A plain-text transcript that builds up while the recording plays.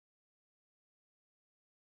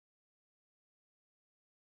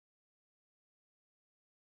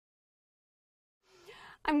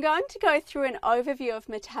I'm going to go through an overview of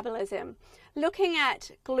metabolism, looking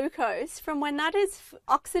at glucose from when that is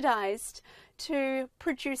oxidized to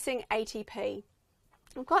producing ATP.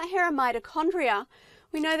 I've got here a mitochondria.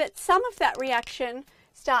 We know that some of that reaction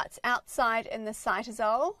starts outside in the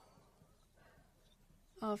cytosol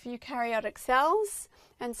of eukaryotic cells,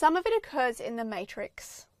 and some of it occurs in the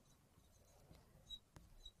matrix.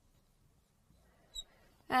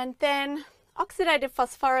 And then oxidative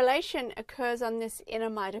phosphorylation occurs on this inner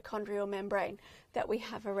mitochondrial membrane that we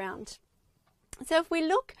have around. So if we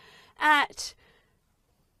look at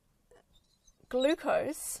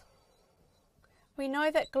glucose, we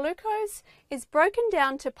know that glucose is broken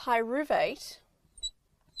down to pyruvate,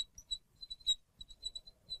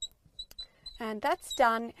 and that's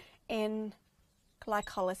done in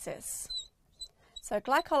glycolysis. So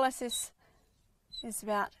glycolysis is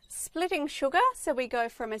about splitting sugar, so we go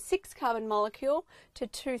from a 6-carbon molecule to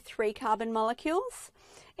 2 3-carbon molecules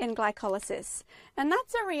in glycolysis. And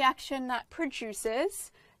that's a reaction that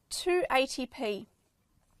produces 2 ATP.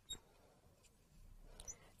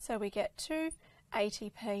 So we get 2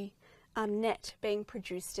 ATP net being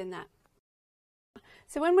produced in that.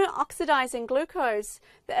 So when we're oxidizing glucose,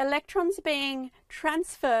 the electrons are being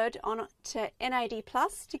transferred on to NAD+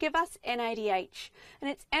 to give us NADH.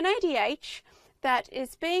 And it's NADH that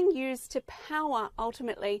is being used to power,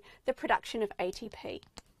 ultimately, the production of ATP.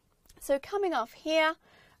 So coming off here,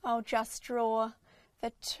 I'll just draw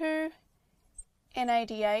the 2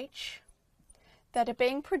 NADH that are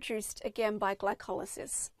being produced, again, by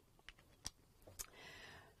glycolysis.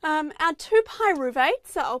 Our 2 pyruvates,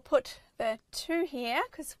 so I'll put the 2 here,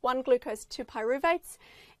 because 1 glucose, 2 pyruvates,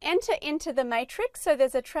 enter into the matrix. So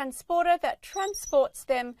there's a transporter that transports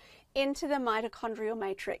them into the mitochondrial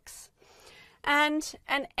matrix. And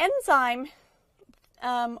an enzyme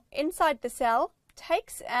inside the cell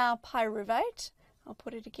takes our pyruvate, I'll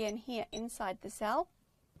put it again here inside the cell,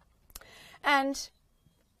 and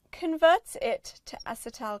converts it to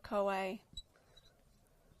acetyl-CoA.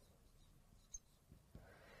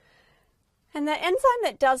 And the enzyme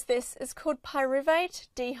that does this is called Pyruvate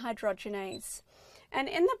Dehydrogenase. And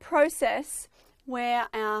in the process where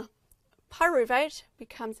our pyruvate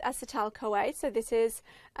becomes acetyl-CoA, so this is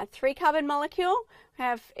a 3-carbon molecule, we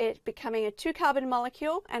have it becoming a 2-carbon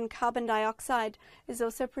molecule, and carbon dioxide is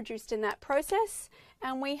also produced in that process,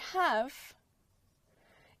 and we have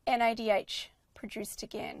NADH produced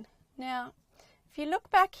again. Now, if you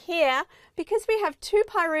look back here, because we have 2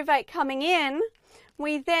 pyruvate coming in,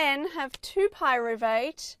 we then have 2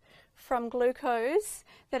 pyruvate from glucose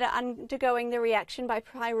that are undergoing the reaction by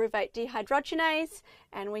pyruvate dehydrogenase,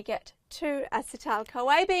 and we get 2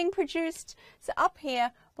 acetyl-CoA being produced. So up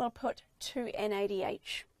here we'll put 2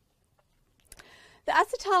 NADH. The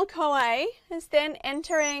acetyl-CoA is then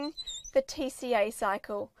entering the Tca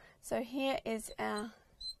cycle. So here is our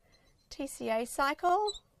Tca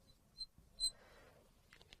cycle.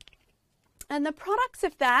 And the products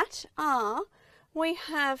of that are, we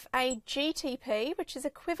have a GTP, which is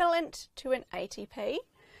equivalent to an ATP.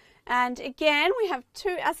 And again, we have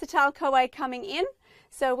 2 acetyl-CoA coming in,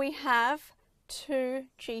 so we have 2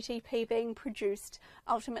 GTP being produced,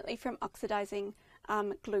 ultimately from oxidizing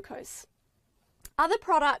glucose. Other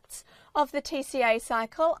products of the Tca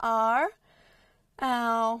cycle are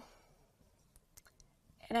our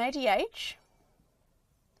NADH,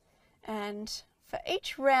 and for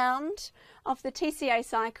each round of the Tca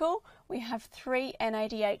cycle, we have 3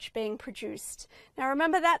 NADH being produced. Now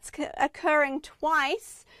remember, that's occurring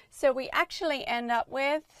twice, so we actually end up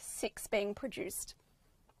with 6 being produced.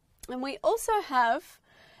 And we also have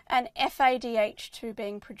an FADH2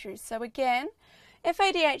 being produced. So again,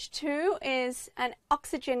 FADH2 is an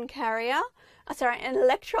oxygen carrier, an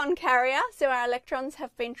electron carrier, so our electrons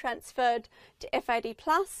have been transferred to FAD+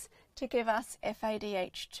 to give us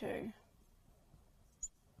FADH2.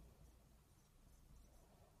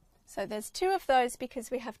 So there's 2 of those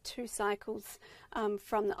because we have 2 cycles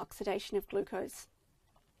from the oxidation of glucose.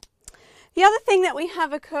 The other thing that we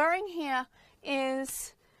have occurring here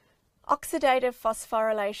is oxidative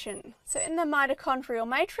phosphorylation. So in the mitochondrial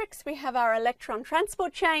matrix, we have our electron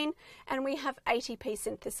transport chain and we have ATP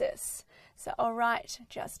synthesis. So I'll write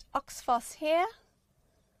just OXPHOS here.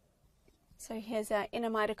 So here's our inner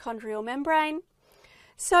mitochondrial membrane.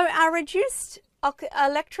 So our reduced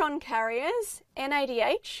electron carriers,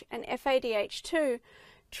 NADH and FADH2,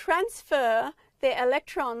 transfer their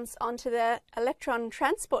electrons onto the electron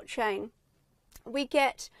transport chain. We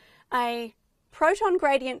get a proton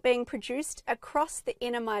gradient being produced across the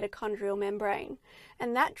inner mitochondrial membrane,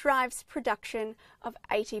 and that drives production of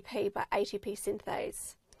ATP by ATP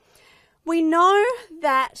synthase. We know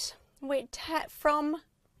that from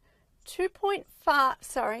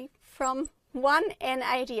one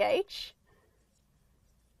NADH,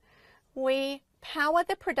 we power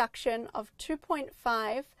the production of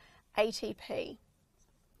 2.5 ATP.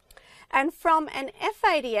 And from an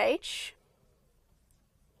FADH,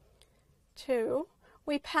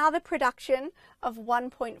 we power the production of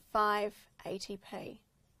 1.5 ATP.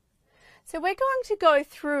 So we're going to go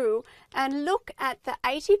through and look at the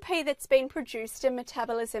ATP that's been produced in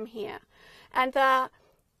metabolism here, and the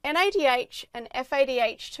NADH and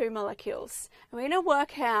FADH2 molecules. And we're going to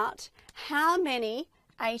work out how many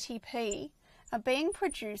ATP are being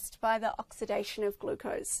produced by the oxidation of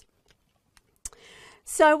glucose.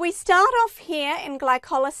 So we start off here in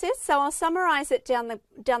glycolysis. So I'll summarize it down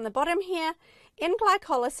the bottom here. In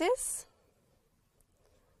glycolysis,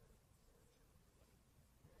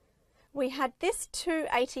 we had this 2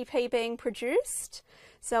 ATP being produced.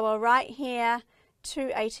 So I'll write here 2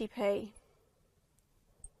 ATP.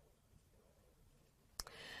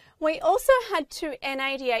 We also had 2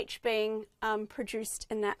 NADH being produced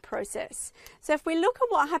in that process. So if we look at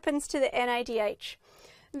what happens to the NADH,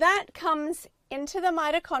 that comes into the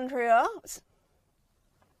mitochondria,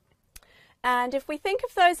 and if we think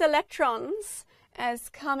of those electrons as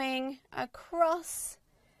coming across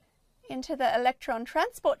into the electron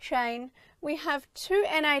transport chain, we have 2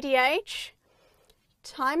 NADH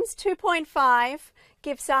times 2.5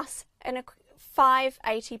 gives us 5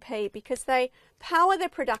 ATP, because they power the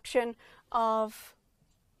production of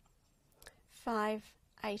 5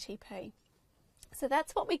 ATP. So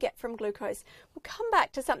that's what we get from glucose. We'll come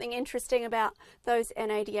back to something interesting about those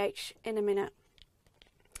NADH in a minute.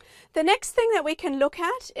 The next thing that we can look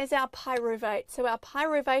at is our pyruvate. So our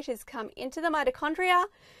pyruvate has come into the mitochondria.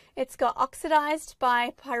 It's got oxidized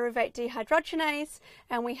by pyruvate dehydrogenase,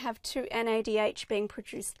 and we have 2 NADH being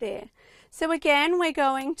produced there. So again, we're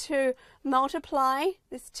going to multiply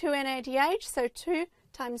this 2 NADH, so 2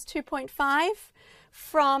 times 2.5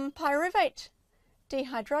 from pyruvate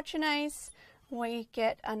dehydrogenase, we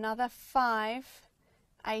get another 5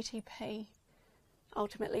 ATP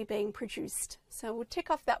ultimately being produced. So we'll tick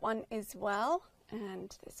off that one as well,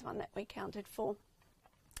 and this one that we counted for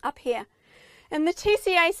up here. In the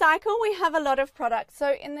Tca cycle, we have a lot of products.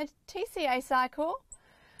 So in the Tca cycle,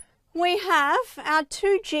 we have our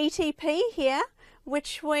 2 GTP here,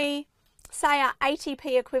 which we say are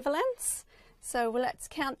ATP equivalents. So let's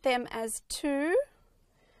count them as 2.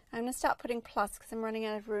 I'm going to start putting plus because I'm running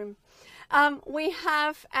out of room. We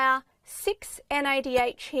have our 6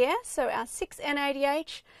 NADH here. So our 6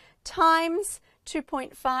 NADH times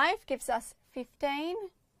 2.5 gives us 15.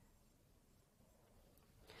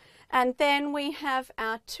 And then we have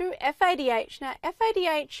our 2 FADH. Now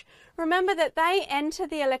FADH, remember that they enter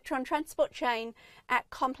the electron transport chain at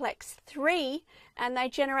complex 3, and they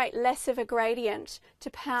generate less of a gradient to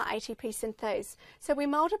power ATP synthase. So we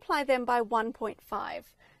multiply them by 1.5.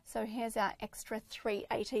 So here's our extra 3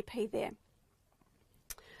 ATP there.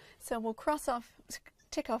 So we'll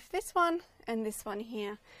tick off this one and this one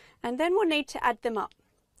here, and then we'll need to add them up.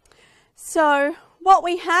 So what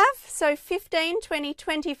we have, so 15, 20,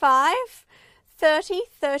 25, 30,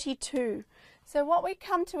 32. So what we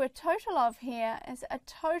come to a total of here is a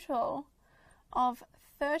total of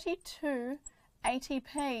 32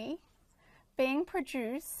 ATP being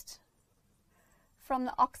produced from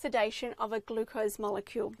the oxidation of a glucose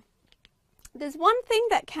molecule. There's one thing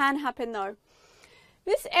that can happen though.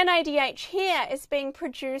 This NADH here is being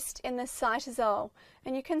produced in the cytosol,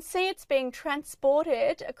 and you can see it's being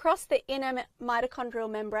transported across the inner mitochondrial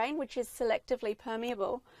membrane, which is selectively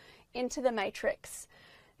permeable, into the matrix.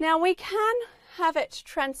 Now we can have it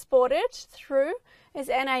transported through as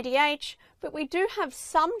NADH, but we do have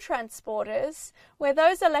some transporters where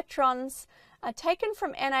those electrons are taken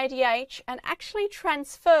from NADH and actually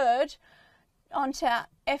transferred onto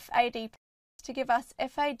FAD to give us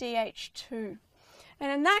FADH2.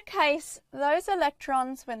 And in that case, those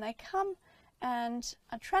electrons, when they come and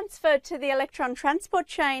are transferred to the electron transport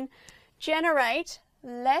chain, generate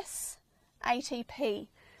less ATP.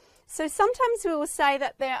 So sometimes we will say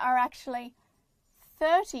that there are actually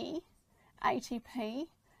 30 ATP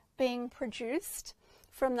being produced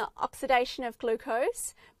from the oxidation of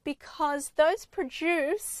glucose, because those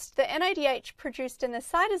produced, the NADH produced in the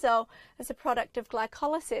cytosol as a product of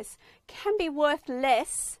glycolysis, can be worth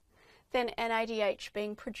less than NADH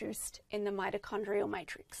being produced in the mitochondrial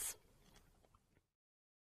matrix.